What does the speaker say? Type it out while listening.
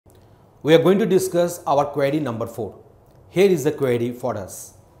We are going to discuss our query number 4. Here is the query for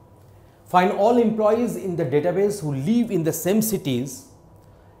us. Find all employees in the database who live in the same cities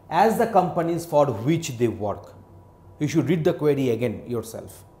as the companies for which they work. You should read the query again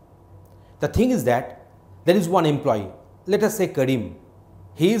yourself. The thing is that there is one employee, let us say Karim.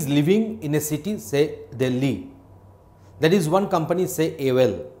 He is living in a city, say Delhi. There is one company, say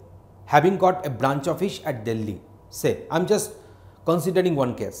AOL, having got a branch office at Delhi. Say, I am just considering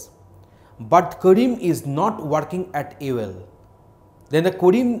one case. But Karim is not working at AOL. Then the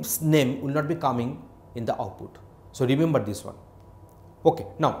Karim's name will not be coming in the output. So remember this one. Okay,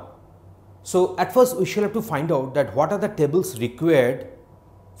 now, so at first we shall have to find out that what are the tables required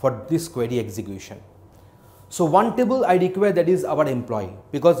for this query execution. So one table I require, that is our employee,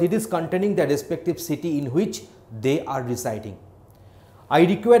 because it is containing the respective city in which they are residing. I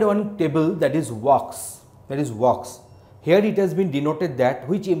require one table, that is works, Here it has been denoted that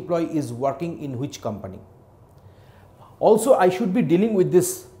which employee is working in which company. Also I should be dealing with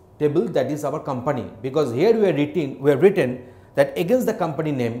this table, that is our company, because here we have written that against the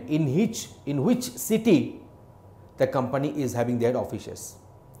company name in which city the company is having their offices.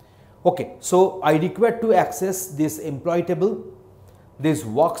 Okay, so I require to access this employee table, this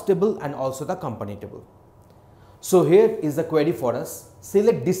works table and also the company table. So here is the query for us.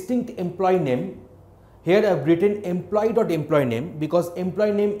 Select distinct employee name. Here I have written employee.employee name because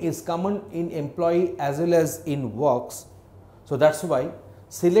employee name is common in employee as well as in works. So that's why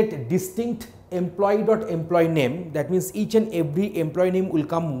select distinct employee.employee name. That means each and every employee name will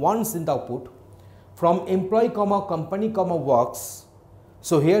come once in the output from employee, company, works.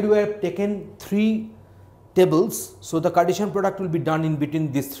 So here we have taken 3 tables. So the Cartesian product will be done in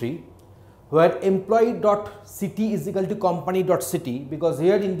between these 3, where employee.city is equal to company.city, because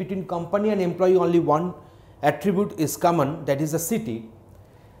here in between company and employee only one attribute is common, that is the city,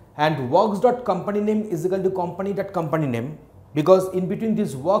 and works.company name is equal to company.company name, because in between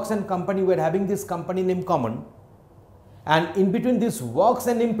this works and company we are having this company name common, and in between this works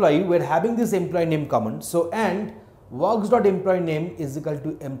and employee we are having this employee name common. So and works.employee name is equal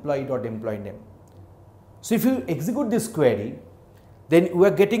to employee.employee name. So if you execute this query, then we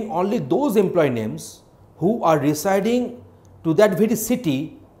are getting only those employee names who are residing to that very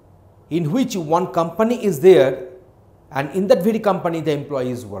city in which one company is there, and in that very company the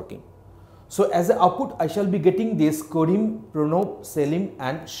employee is working. So as an output I shall be getting this Karim, Arnab, Selim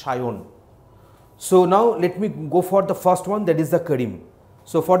and Shayon. So now let me go for the first one, that is the Karim.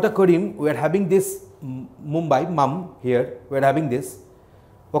 So for the Karim we are having this Mumbai, Mum, here we are having this.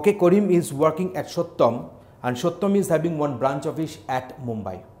 Okay, Karim is working at Shottam and Shottam is having one branch office at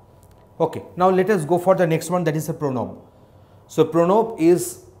Mumbai. Okay, now let us go for the next one, that is a Arnab. So Arnab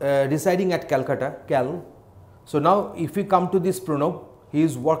is residing at Calcutta, Cal. So now if we come to this Arnab, he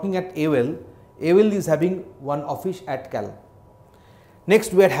is working at AOL. AOL is having one office at Cal.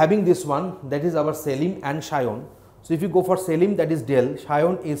 Next we are having this one, that is our Selim and Shayon. So if you go for Selim, that is Dell,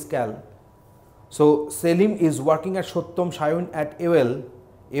 Shayon is Cal. So Selim is working at Shottam, Shayon at AOL.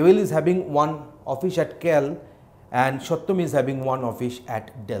 AOL is having one office at Cal and Shottam is having one office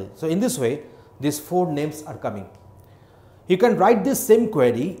at Dell. So in this way these 4 names are coming. You can write this same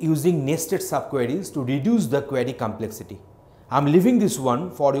query using nested subqueries to reduce the query complexity. I am leaving this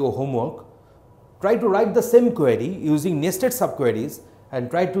one for your homework. Try to write the same query using nested subqueries and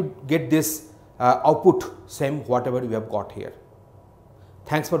try to get this output same whatever we have got here.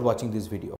 Thanks for watching this video.